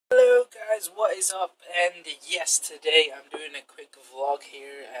guys, what is up? And yes, today I'm doing a quick vlog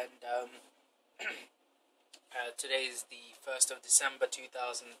here, and today is the 1st of December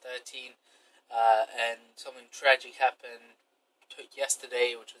 2013, and something tragic happened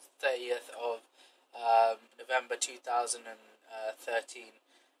yesterday, which was 30th of November 2013.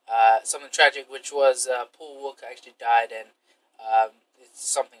 Something tragic, which was Paul Walker actually died, and it's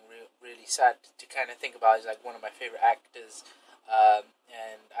something really sad to kind of think about. He's like one of my favorite actors.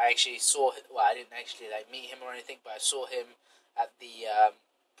 And I actually saw, well, I didn't actually meet him or anything, but I saw him at the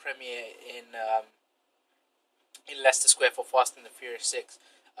premiere in Leicester Square for Fast and the Furious 6.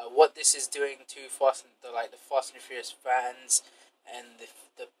 What this is doing to the Fast and the Furious fans and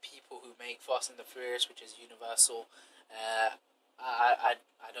the people who make Fast and the Furious, which is Universal, I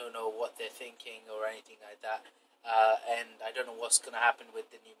don't know what they're thinking or anything like that, and I don't know what's gonna happen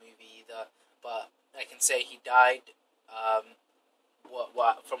with the new movie either. But I can say he died.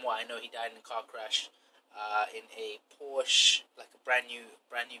 From what I know, he died in a car crash in a Porsche, like a brand new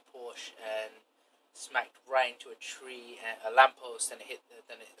Porsche, and smacked right into a tree and a lamppost, and it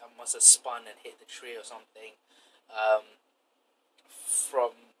must have spun and hit the tree or something.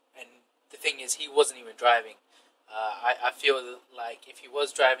 And the thing is, he wasn't even driving. I feel like if he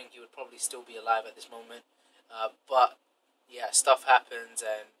was driving, he would probably still be alive at this moment. But yeah, stuff happens,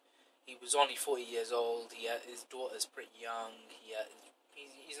 and he was only 40 years old. His daughter's pretty young.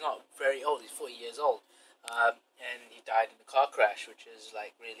 He's not very old. He's 40 years old, and he died in a car crash, which is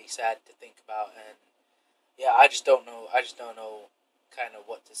really sad to think about. And yeah, I just don't know kind of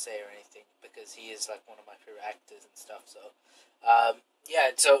what to say or anything, because he is one of my favorite actors and stuff. So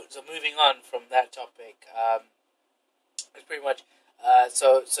yeah, so moving on from that topic, it's pretty much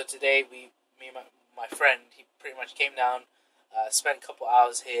so today me and my friend, he pretty much came down. Spent a couple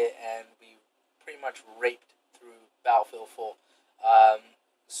hours here, and we pretty much raped through Battlefield 4.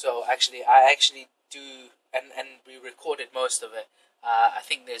 So I actually do, and we recorded most of it. I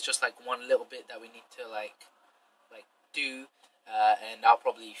think there's just one little bit that we need to do, and I'll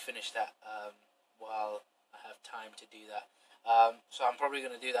probably finish that while I have time to do that. So I'm probably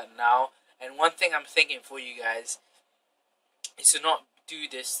gonna do that now. And one thing I'm thinking for you guys is to not do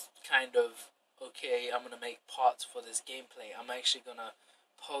this kind of, okay, I'm going to make parts for this gameplay. I'm actually going to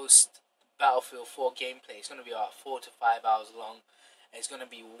post Battlefield 4 gameplay. It's going to be about 4 to 5 hours long. It's going to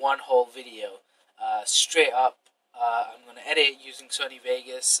be one whole video, straight up. I'm going to edit it using Sony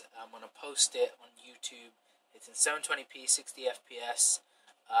Vegas. I'm going to post it on YouTube. It's in 720p, 60 FPS.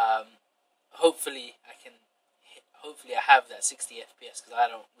 Hopefully I have that 60 FPS, because I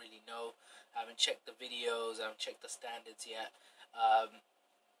don't really know. I haven't checked the videos. I haven't checked the standards yet.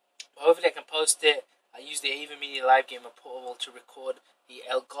 Hopefully I can post it. I use the AV Media Live Gamer portal to record the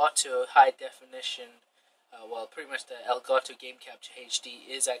Elgato high definition. Pretty much the Elgato Game Capture HD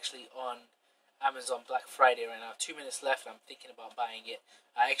is actually on Amazon Black Friday right now. 2 minutes left. I'm thinking about buying it.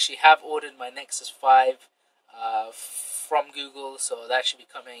 I actually have ordered my Nexus 5 from Google, so that should be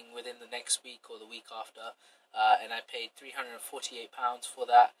coming within the next week or the week after. And I paid £348 for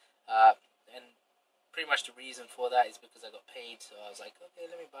that. And pretty much the reason for that is because I got paid, so I was like, okay,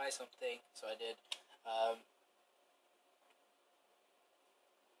 let me buy something. So I did.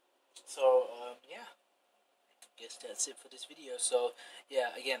 Yeah, guess that's it for this video. So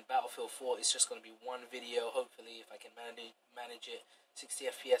yeah, again, Battlefield 4 is just going to be one video. Hopefully, if I can manage it,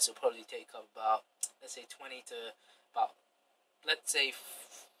 60 FPS will probably take up about, let's say 20 to about, let's say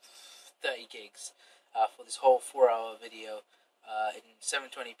 30 gigs for this whole 4-hour video. In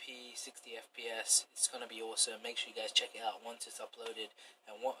 720p, 60 FPS. It's going to be awesome. Make sure you guys check it out once it's uploaded.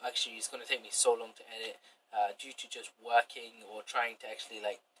 And actually, it's going to take me so long to edit, due to just working or trying to actually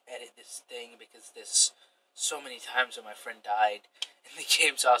edit this thing, because there's so many times when my friend died in the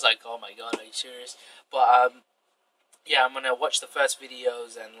game. So I was like, oh my god, are you serious? But yeah, I'm going to watch the first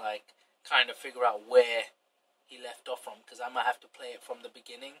videos and kind of figure out where he left off from, because I might have to play it from the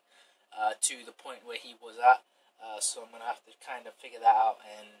beginning to the point where he was at. So I'm going to have to kind of figure that out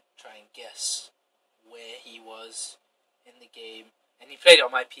and try and guess where he was in the game. And he played it on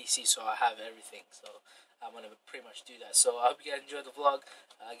my PC, so I have everything. So I'm going to pretty much do that. So I hope you guys enjoyed the vlog.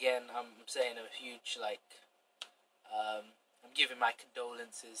 Again, I'm saying a huge, I'm giving my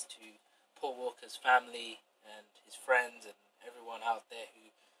condolences to Paul Walker's family and his friends and everyone out there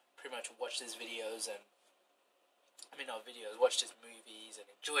who pretty much watched his videos and, watched his movies and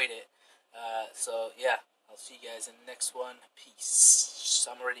enjoyed it. So yeah. I'll see you guys in the next one. Peace.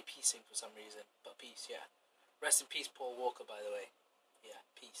 I'm already peacing for some reason, but peace, yeah. Rest in peace, Paul Walker, by the way. Yeah,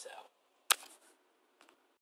 peace out.